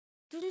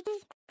You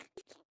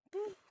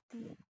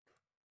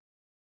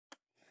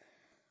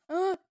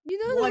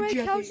know the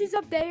red couch is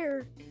up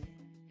there.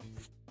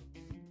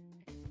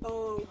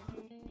 Oh.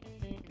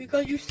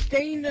 Because you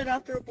stained it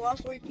after a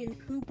blast so you can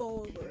poop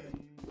all over it.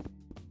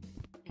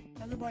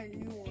 I have to buy a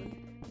new one.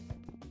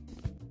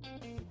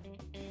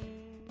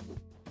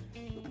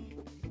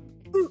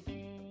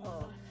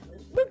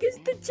 Look, it's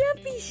the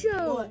Jeffy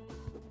Show. What?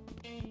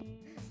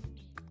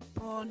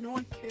 Oh, no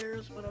one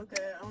cares, but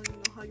okay. I don't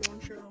even know how you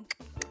want to show.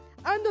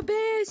 I'm the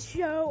best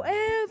show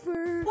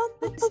ever.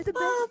 It's the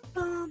best.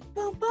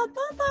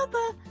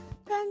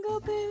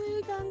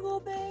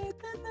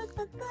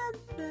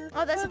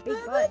 Oh, that's a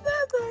big butt.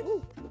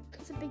 Ooh,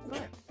 that's a big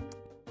butt.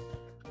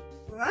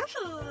 That's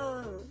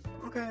a...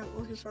 Okay,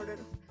 let's get started.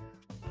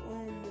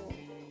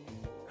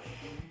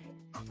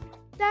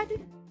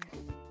 Daddy.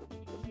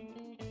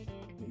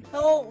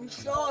 Help, I'm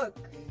stuck.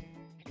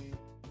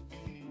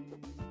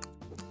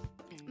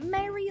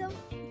 Mario.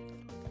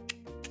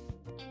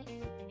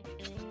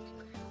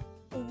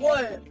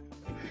 What?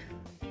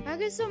 I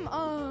got some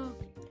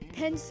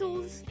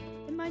pencils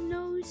in my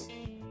nose.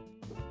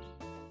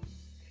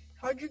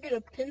 How'd you get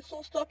a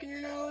pencil stuck in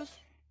your nose?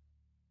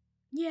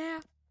 Yeah.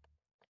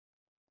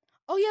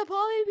 Oh yeah,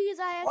 probably because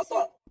I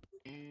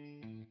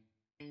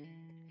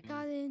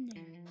got in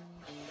there.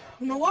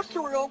 No, what's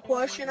the real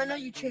question? I know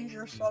you changed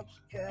your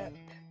subject.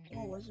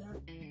 What was it?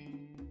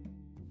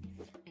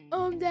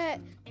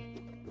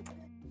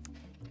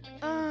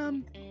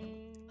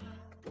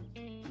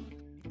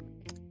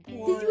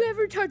 Did you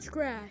ever touch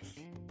grass?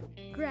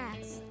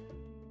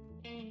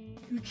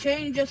 You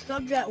changed the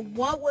subject.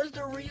 What was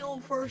the real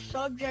first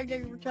subject that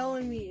you were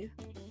telling me?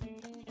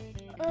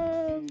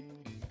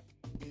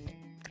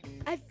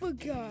 I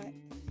forgot.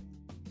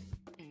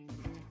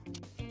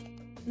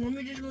 Let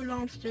me just go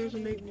downstairs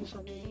and make me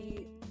something to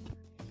eat.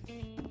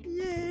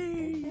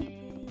 Yay!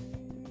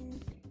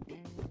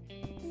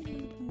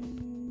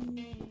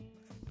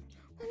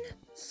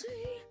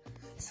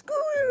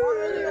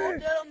 Scooter!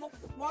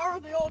 Why are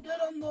they all dead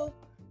on the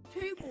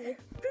table?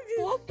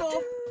 What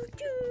the?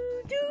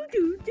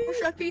 Where's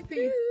that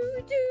pee-pee?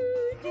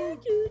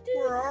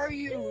 Where are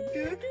you,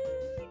 dude?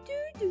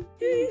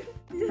 Please.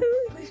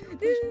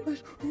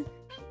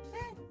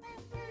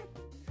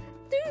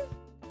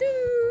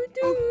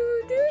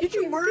 Did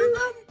you murder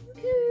them?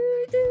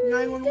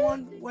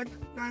 911, what?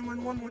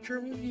 911, what's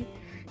your movie?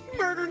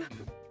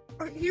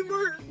 You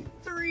murdered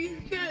 3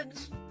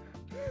 kids.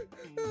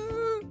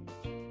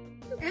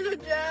 And a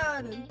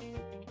dad.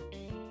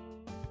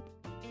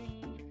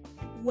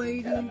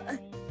 Waiting.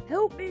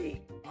 Help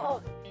me.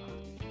 Oh.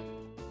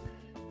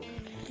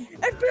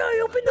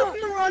 FBI, open up!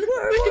 Where's the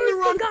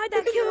guy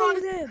that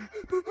killed him?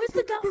 Where's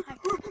the guy?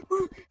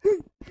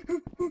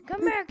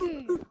 Come back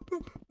here.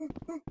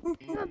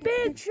 You're in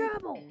big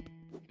trouble.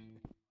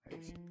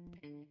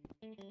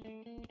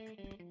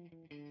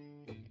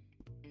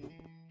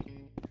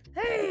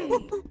 Hey!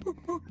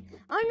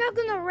 I'm not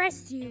gonna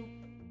arrest you.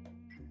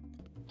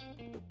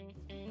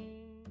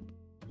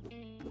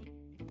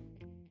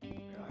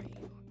 Where are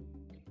you?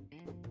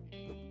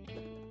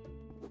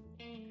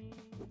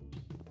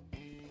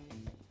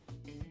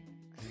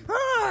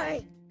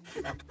 Hi!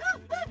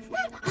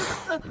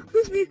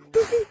 Who's me?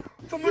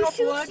 Someone off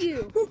the ledge?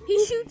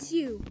 He shoots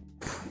you.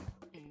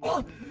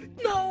 Oh,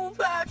 no,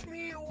 catch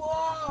me.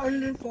 Whoa.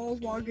 And then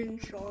falls while getting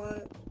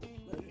shot.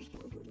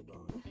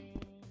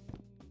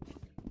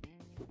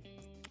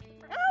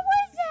 What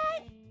was that?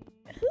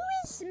 Who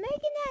is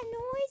making that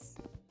noise?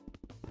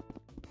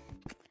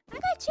 I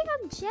gotta check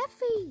on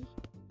Jeffy.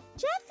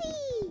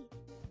 Jeffy,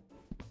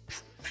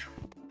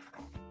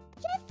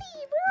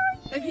 where are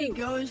you? If he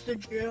goes to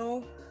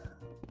jail.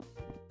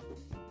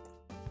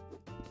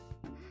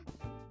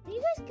 Are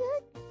you guys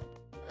good?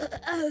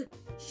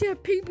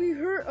 Chef Pee-Pee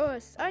hurt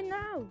us. I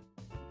know.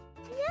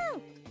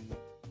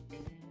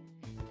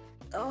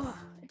 Oh,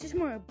 it's just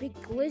more a big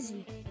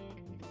glizzy.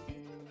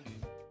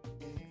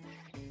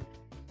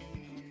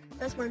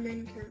 That's my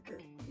main character.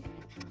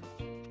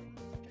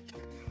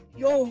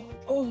 Yo,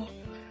 bro,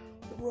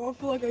 I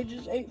feel like I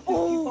just ate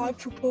 55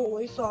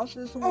 Chipotle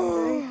sauces in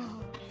one day.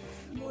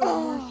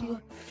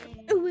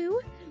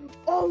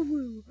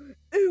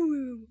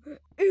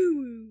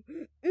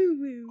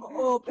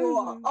 Oh, bro,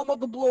 I'm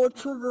about to blow a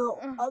trigger.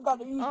 I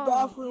gotta use the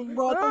bathroom,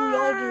 bro. I thought we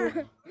all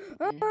do.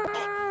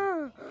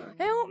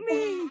 Help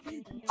me!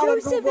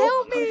 Joseph,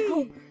 help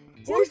me!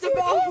 Where's the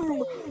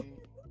bathroom?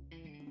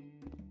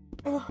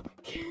 Oh,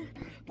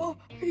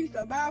 use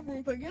the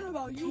bathroom. Forget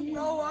about you,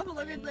 bro. I feel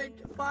like it's like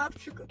 5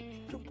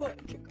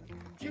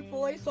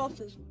 Chick-fil-A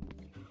sauces.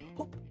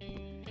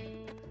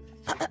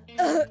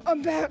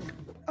 I'm back.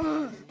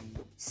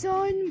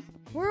 Son,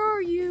 where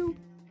are you?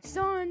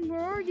 Son,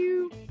 where are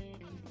you?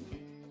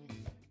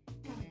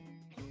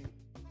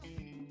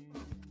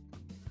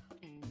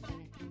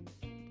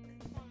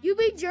 You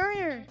be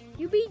Junior.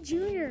 You be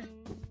Junior.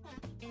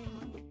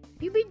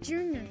 You be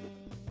Junior.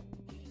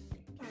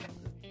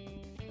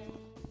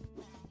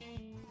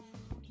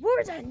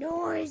 What's that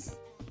noise?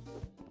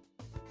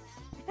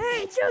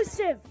 Hey,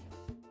 Joseph!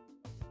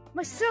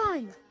 My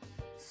son!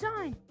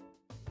 Sign.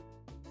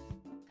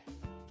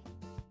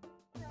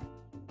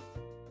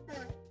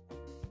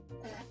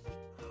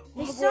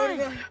 Hey, son.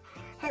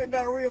 I had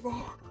diarrhea, bro.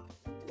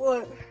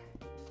 What?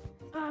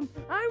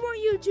 I want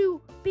you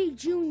to be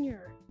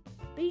Junior.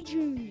 Be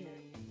Junior.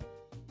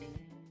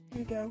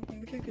 Okay, I'm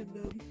gonna take it,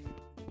 dude.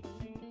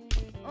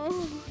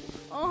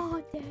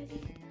 Oh,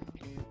 Daddy.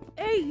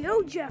 Hey,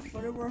 yo, Jeff.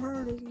 Whatever I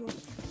heard is not.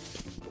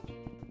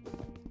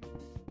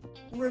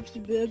 Rips the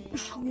bib.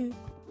 Hey,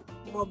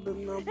 I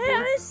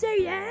didn't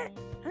say that.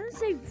 I didn't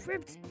say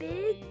Fripp's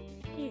big.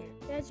 Here,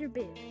 that's your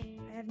bib.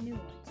 I have new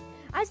ones.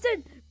 I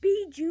said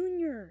be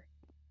Junior.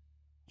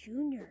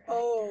 Junior.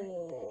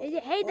 Oh.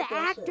 Hey, the Okay,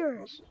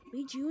 actor.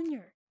 Be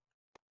Junior.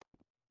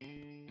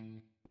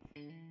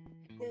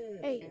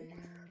 Hey,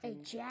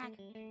 Jack.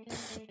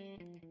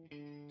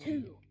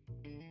 2.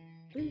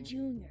 Be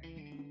Junior.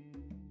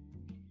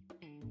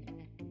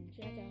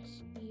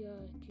 Jackass. Be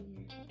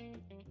Junior.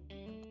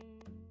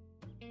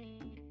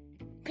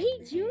 Be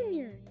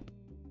Junior.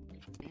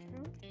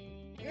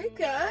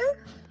 Okay.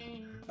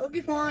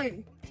 Okay,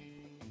 fine.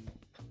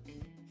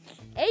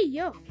 Hey,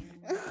 yo.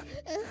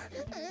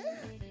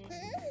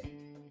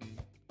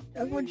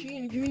 That's what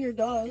Junior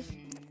does.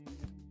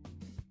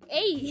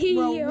 Hey,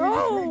 Bro, yo.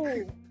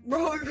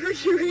 Bro,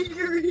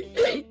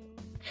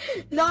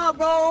 nah,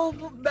 bro.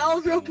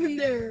 Bells are up in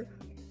there.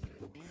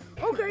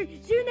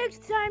 Okay, see you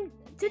next time.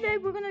 Today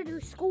we're gonna do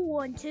school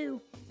 1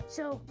 too.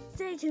 So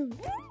stay tuned.